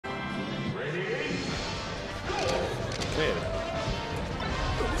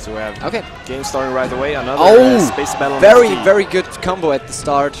So we have okay. game starting right away. Another space battle. Very good combo at the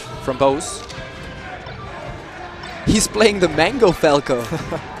start from Bose. He's playing the Mango Falco.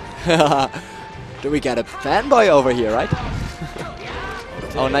 Do we get a fanboy over here, right?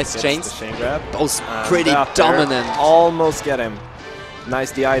 Okay, oh, nice chains. Chain grab. Bose pretty dominant. Almost get him.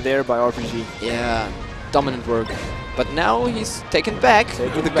 Nice DI there by RPG. Yeah, dominant work. But now he's taken back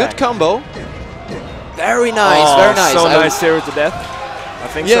with a good combo. Very nice, oh, very nice. So nice 0 to death. I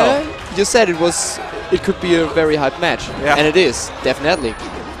think so. Yeah, you said it could be a very hype match. Yeah. And it is, definitely.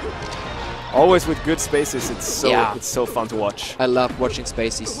 Always with good spaces, it's so fun to watch. I love watching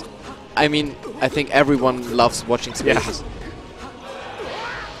spaces. I mean, I think everyone loves watching spaces.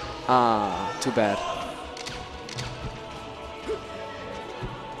 Ah, too bad.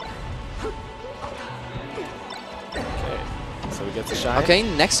 Okay, so we get the shine. Okay,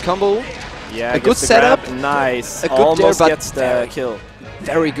 next combo. Yeah, a good setup. Nice. A good almost dare, gets the kill.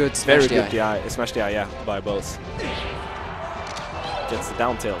 Very good smash Very good DI. Smash DI, yeah, by Bose. Gets the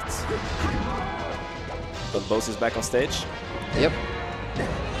down tilt. But Bose is back on stage. Yep.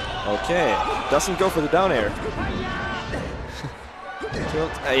 Okay, doesn't go for the down air.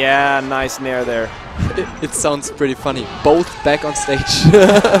 Tilt. Yeah, nice nair there. It sounds pretty funny. Both back on stage.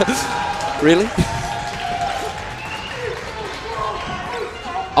 Really?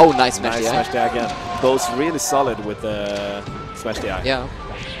 Oh, nice smash DI. Smash DI again. Bose really solid with the smash DI. Yeah,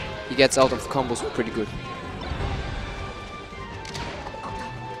 he gets out of the combos pretty good.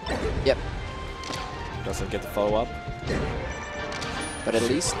 Yep. Doesn't get the follow-up. But at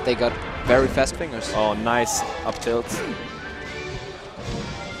least they got very fast fingers. Oh, nice up tilt.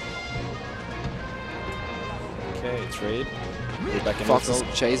 Okay, trade. We're back in Fox neutral.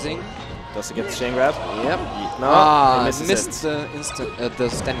 is chasing. Doesn't get the chain grab. Yep. No, he misses missed the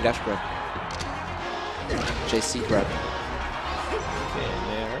standing dash grab. JC grab. Okay,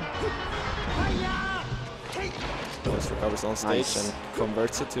 there. Bose recovers on stage and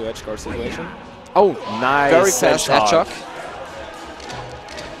converts it to edge guard situation. Oh, nice. Very fast edge shock.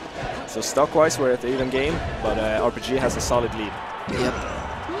 So stock-wise, we're at the even game, but RPG has a solid lead. Yep.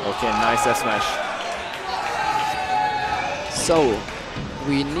 Okay, nice F smash. So,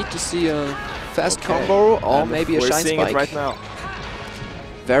 we need to see a fast combo or maybe a shine spike. We're seeing it right now.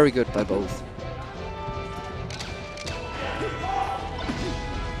 Very good by both.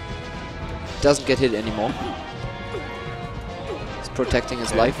 Doesn't get hit anymore. He's protecting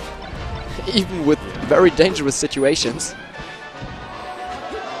his life, even with very dangerous situations.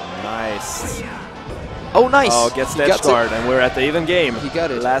 Nice. Oh, nice! Oh, gets the edge guard, and we're at the even game. He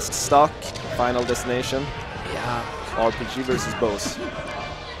got it. Last stock, final destination. Yeah. RPG versus Bose.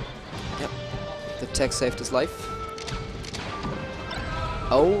 Yep. The tech saved his life.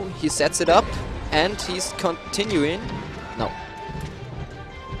 Oh, he sets it up, and he's continuing. No.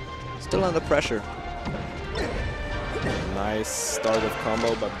 Still under pressure. Nice start of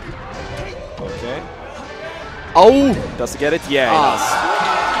combo, but okay. Oh! Does he get it? Yeah, he does.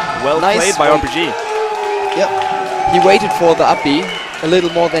 Well played by RPG. Yep. He waited for the up B a little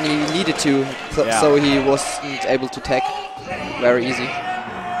more than he needed to, so he wasn't able to tech very easy.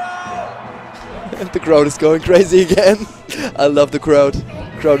 The crowd is going crazy again. I love the crowd.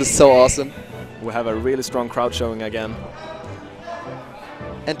 The crowd is so awesome. We have a really strong crowd showing again.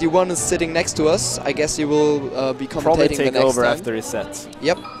 And the one is sitting next to us. I guess he will be commentating probably the take next over time. after his set.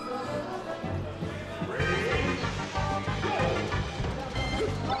 Yep.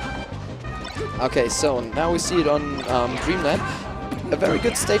 Okay, so now we see it on Dreamland. A very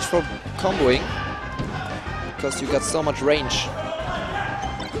good stage for comboing, because you got so much range.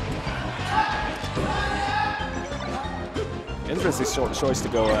 Interesting choice to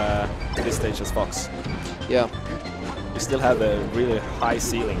go to this stage as Fox. Yeah. You still have a really high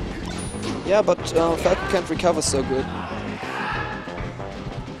ceiling. Yeah, but Falco can't recover so good.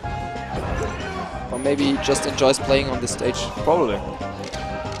 Or maybe he just enjoys playing on this stage. Probably.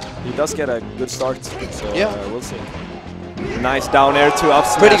 He does get a good start, so we'll see. Nice down air to up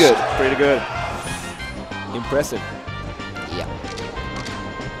smash. Pretty good. Pretty good. Impressive. Yeah.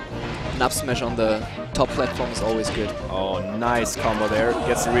 An up smash on the top platform is always good. Oh, nice combo there.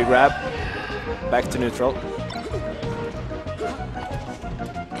 Gets the re-grab. Back to neutral.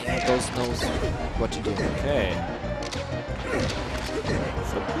 Yeah, Bose knows what to do. Okay.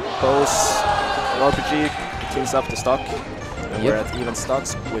 So Bose and RPG cleans up the stock. And we're at even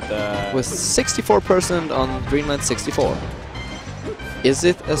stocks with 64% on Greenland 64. Is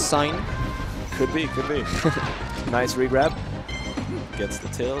it a sign? Could be, could be. Nice re-grab. Gets the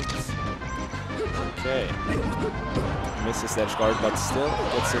tilt. Okay. Misses edge guard, but still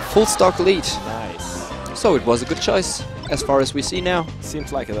gets a full stock lead. Nice. So it was a good choice, as far as we see now.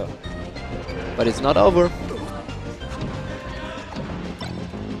 Seems like it though. But it's not over.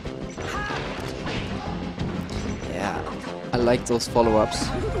 Yeah, I like those follow-ups.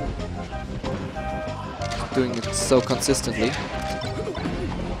 Doing it so consistently.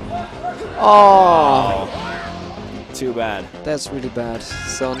 Oh! Too bad. That's really bad.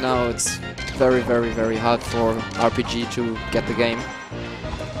 So now it's very, very, very hard for RPG to get the game.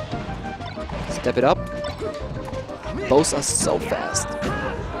 Step it up. Both are so fast.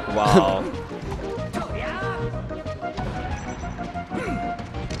 Wow.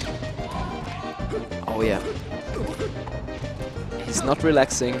 Oh yeah. He's not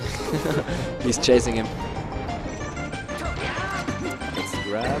relaxing. He's chasing him. Let's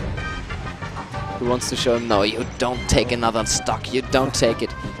grab. He wants to show him, no, you don't take another stock. You don't take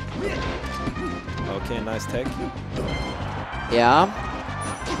it. Okay, nice tech. Yeah.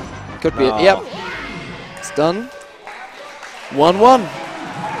 Could be it. Yep. It's done. 1-1.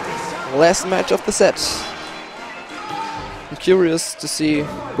 Last match of the set. I'm curious to see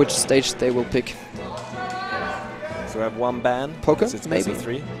which stage they will pick. So we have one ban. Poker, it's maybe?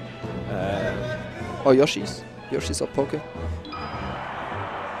 3. Or Yoshi's. Yoshi's or Poker.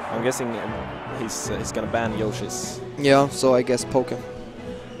 I'm guessing he's gonna ban Yoshi's. Yeah, so I guess Poker.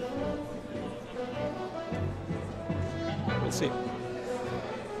 We'll see.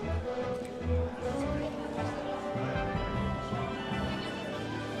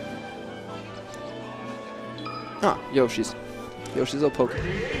 Ah, Yoshi's. Yoshi's or Poker.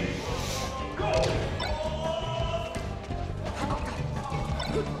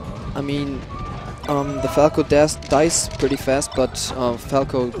 I mean, the Falco dies pretty fast, but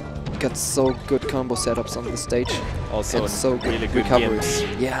Falco gets so good combo setups on the stage. Also, so good really good recoveries.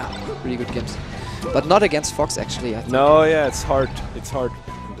 games. Yeah, really good games. But not against Fox, actually, I think. No, yeah, it's hard. It's hard.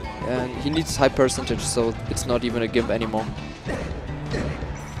 And he needs high percentage, so it's not even a gimp anymore.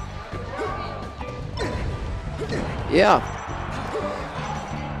 Yeah.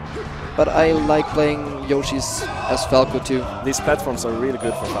 But I like playing Yoshi's as Falco too. These platforms are really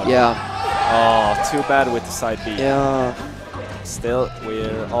good for Falco. Yeah. Oh, too bad with the side B. Yeah. Still,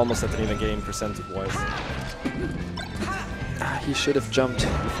 we're almost at an even game percentage-wise. He should have jumped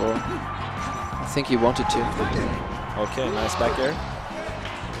before. I think he wanted to. Okay, nice back air.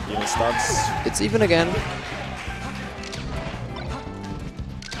 Even starts. It's even again.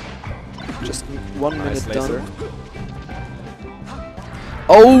 Just 1 Nice minute laser. done.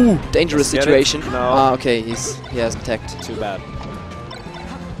 Oh, dangerous Let's get situation. it. No. Ah, okay, he hasn't tagged. Too bad.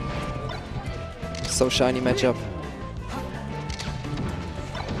 So shiny matchup.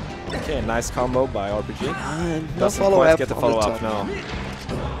 Okay, nice combo by RPG. No Doesn't follow quite up get the on follow-up, top. no.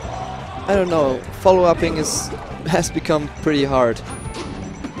 I don't know. Follow-upping has become pretty hard.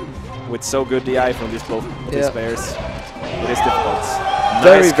 With so good DI from these both of these players, it is difficult.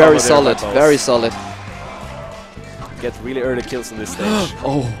 Very, Nice combo very there solid. by Bose. Very solid. Get really early kills on this stage.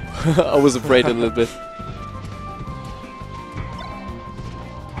 Oh, I was afraid a little bit.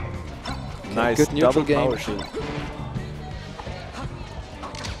 Nice good neutral double game. power shield.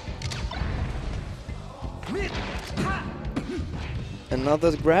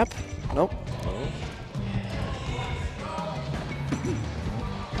 Another grab? Nope.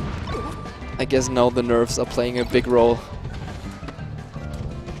 I guess now the nerves are playing a big role.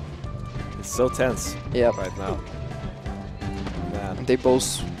 It's so tense right now. Man. They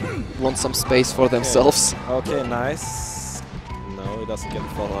both want some space for themselves. Okay, nice. No, he doesn't get the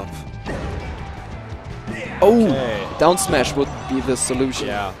follow-up. Oh! Okay. Down smash would be the solution.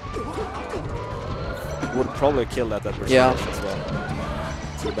 Yeah. Would probably kill that percentage as well.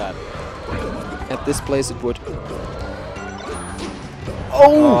 Too bad. At this place it would.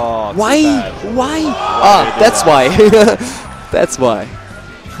 Oh! Why? Why? Ah, that's why. That's why.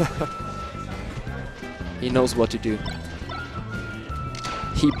 He knows what to do.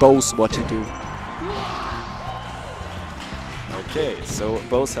 He Bose what to do. Okay, so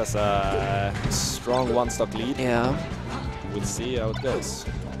Bose has a strong one-stock lead. Yeah. We'll see how it goes.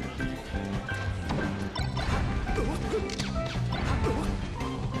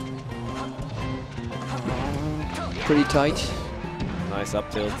 Pretty tight. Nice up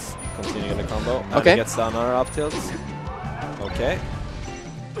tilts, continuing the combo. And Okay. he gets down another up tilt. Okay.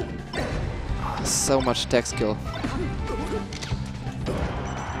 So much tech skill.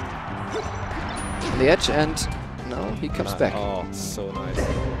 On the edge and no, he comes back. Oh, so nice.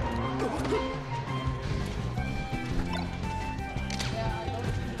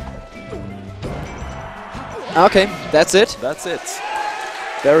 Okay, that's it. That's it.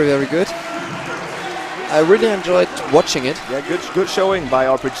 Very, very good. I really enjoyed watching it. Yeah, good showing by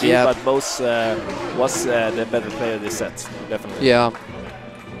RPG, Yeah. but Bose was the better player this set, definitely. Yeah.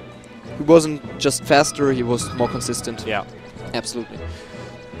 He wasn't just faster, he was more consistent. Yeah. Absolutely.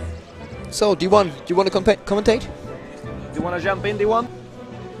 So, D1, do you want to commentate? Do you want to jump in, D1?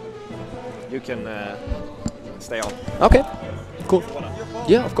 You can stay on. Okay, cool.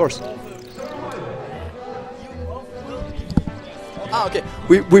 Yeah, of course. Ah, okay.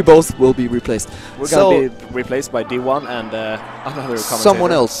 We both will be replaced. We're going to be replaced by D1 and another commentator.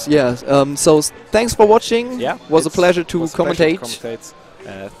 Someone else, yeah. So thanks for watching. Yeah, was a pleasure to commentate.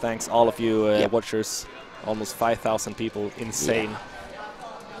 Thanks all of you watchers. Almost 5,000 people. Insane. Yeah.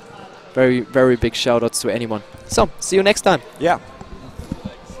 Very, very big shout outs to anyone. So, see you next time. Yeah.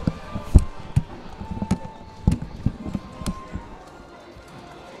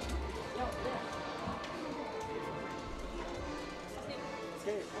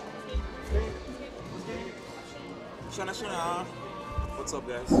 What's up,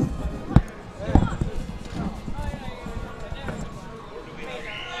 guys?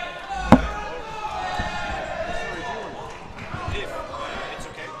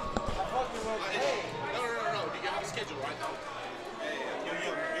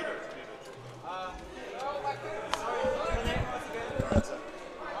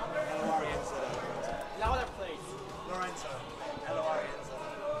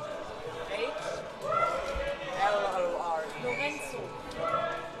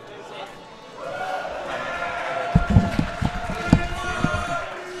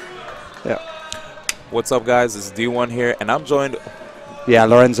 What's up, guys? It's D1 here, and I'm joined. Yeah,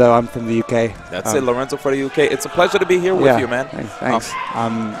 Lorenzo. I'm from the UK. That's it, Lorenzo for the UK. It's a pleasure to be here with you, man. Thanks.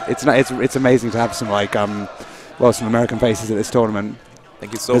 It's amazing to have some some American faces at this tournament.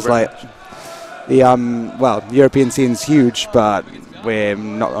 Thank you so very much. The European scene's huge, but we're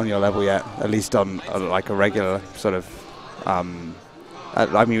not on your level yet. At least on like a regular sort of. I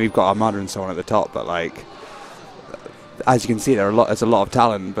mean, we've got Armada and so on at the top, but like. As you can see, there's a lot of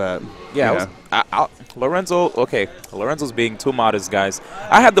talent, but yeah, Lorenzo's being too modest, guys.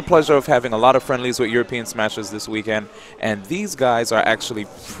 I had the pleasure of having a lot of friendlies with European Smashers this weekend, and these guys are actually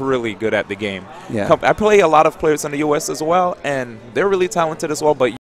really good at the game. Yeah. I play a lot of players in the US as well, and they're really talented as well, but